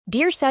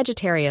Dear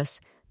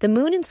Sagittarius, the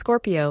moon in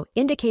Scorpio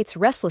indicates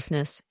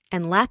restlessness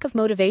and lack of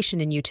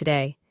motivation in you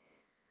today.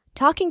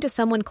 Talking to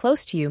someone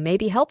close to you may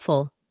be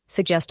helpful,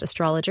 suggest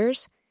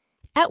astrologers.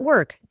 At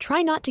work,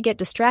 try not to get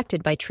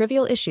distracted by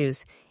trivial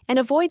issues and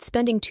avoid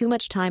spending too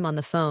much time on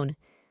the phone.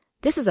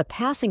 This is a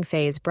passing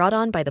phase brought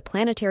on by the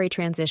planetary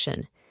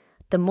transition.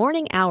 The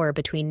morning hour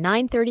between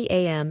 9:30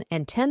 a.m.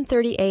 and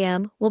 10:30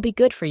 a.m. will be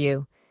good for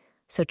you,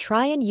 so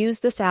try and use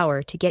this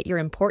hour to get your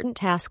important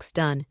tasks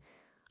done.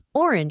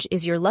 Orange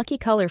is your lucky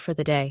color for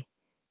the day.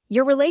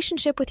 Your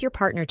relationship with your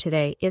partner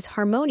today is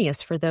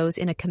harmonious for those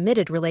in a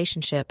committed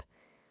relationship.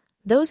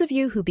 Those of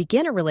you who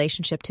begin a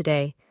relationship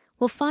today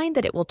will find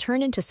that it will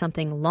turn into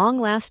something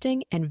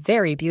long-lasting and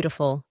very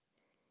beautiful.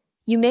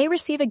 You may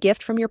receive a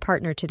gift from your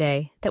partner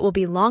today that will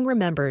be long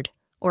remembered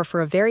or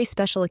for a very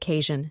special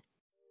occasion.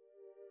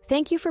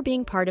 Thank you for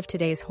being part of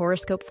today's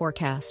horoscope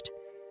forecast.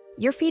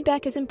 Your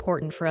feedback is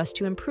important for us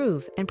to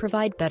improve and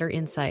provide better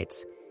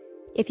insights.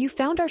 If you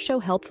found our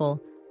show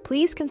helpful,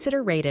 please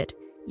consider rate it.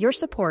 Your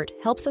support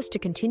helps us to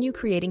continue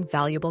creating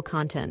valuable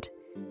content.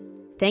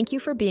 Thank you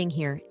for being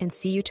here and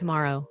see you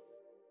tomorrow.